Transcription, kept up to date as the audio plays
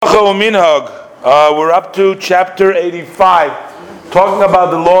Follow minhag. We're up to chapter 85, talking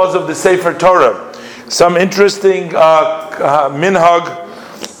about the laws of the Sefer Torah. Some interesting minhag,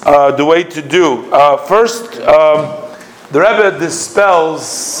 the way to do. First, the Rebbe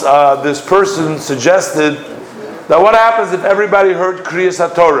dispels, this person suggested that what happens if everybody heard Kriyas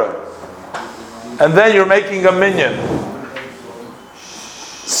HaTorah and then you're making a minyan.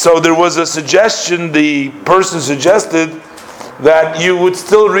 So there was a suggestion, the person suggested that you would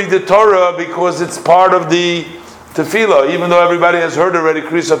still read the Torah because it's part of the tefillah, even though everybody has heard already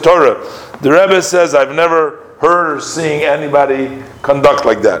Kriyas HaTorah. The Rebbe says, I've never heard or seen anybody conduct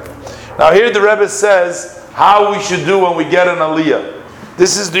like that. Now here the Rebbe says how we should do when we get an aliyah.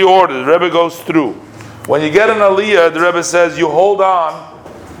 This is the order the Rebbe goes through. When you get an aliyah, the Rebbe says you hold on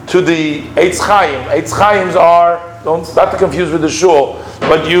to the Eitz Chaim. Eitz Chaims are, not to confuse with the shul,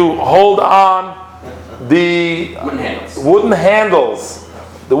 but you hold on the wooden handles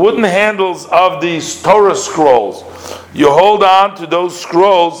of these Torah scrolls. You hold on to those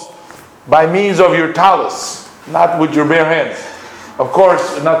scrolls by means of your talus, not with your bare hands. Of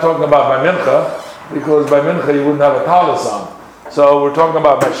course, we're not talking about by mincha, because by mincha you wouldn't have a talus on. So we're talking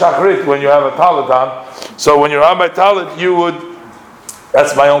about by shachrit when you have a talit on. So when you're on by talit, you would.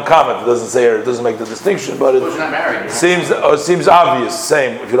 That's my own comment. It doesn't say it doesn't make the distinction, but it seems obvious.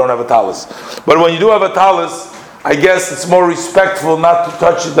 Same if you don't have a talus. But when you do have a talus, I guess it's more respectful not to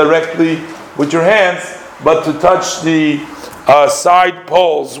touch it directly with your hands, but to touch the side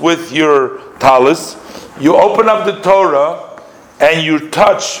poles with your talus. You open up the Torah and you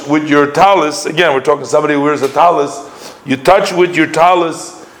touch with your talus. Again, we're talking somebody who wears a talus. You touch with your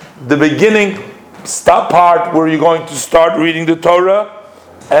talus the beginning stop part where you're going to start reading the Torah,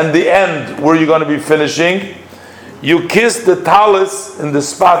 and the end where you're going to be finishing. You kiss the talus in the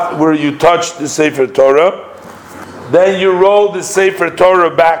spot where you touch the Sefer Torah. Then you roll the Sefer Torah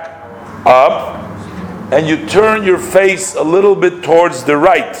back up, and you turn your face a little bit towards the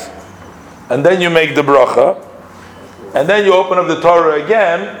right, and then you make the bracha, and then you open up the Torah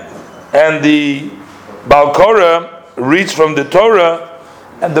again, and the Baal Korah reads from the Torah,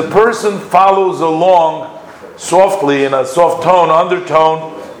 and the person follows along softly in a soft tone,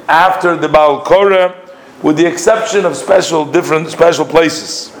 undertone, after the Baal Korah, with the exception of special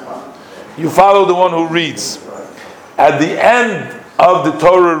places. You follow the one who reads. At the end of the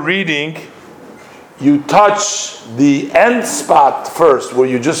Torah reading, you touch the end spot first, where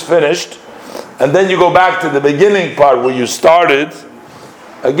you just finished, and then you go back to the beginning part where you started.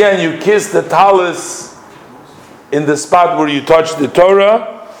 Again, you kiss the talus in the spot where you touch the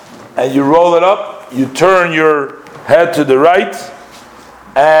Torah, and you roll it up, you turn your head to the right,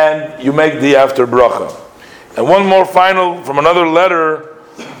 and you make the after bracha. And one more final from another letter,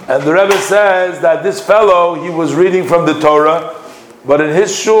 and the Rebbe says that this fellow, he was reading from the Torah, but in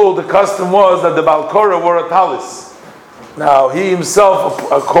his shul, the custom was that the Baal Korah wore a talus. Now, he himself,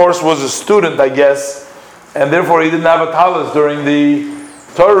 of course, was a student, I guess, and therefore he didn't have a talus during the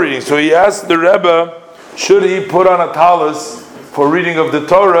Torah reading. So he asked the Rebbe, should he put on a talus for reading of the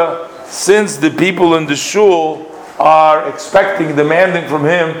Torah, since the people in the shul are demanding from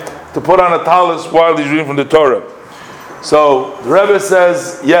him to put on a talus while he's reading from the Torah. So the Rebbe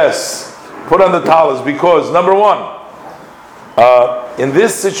says, yes, put on the talus, because number one, in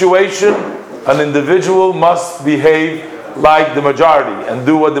this situation, an individual must behave like the majority and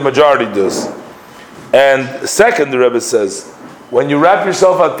do what the majority does. And second, the Rebbe says, when you wrap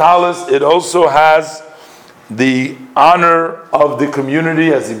yourself a talus, it also has the honor of the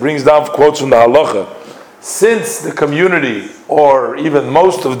community, as he brings down quotes from the halacha. Since the community, or even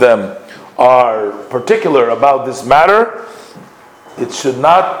most of them, are particular about this matter,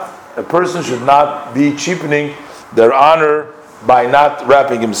 a person should not be cheapening their honor by not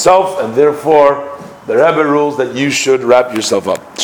wrapping himself, and therefore the Rebbe rules that you should wrap yourself up.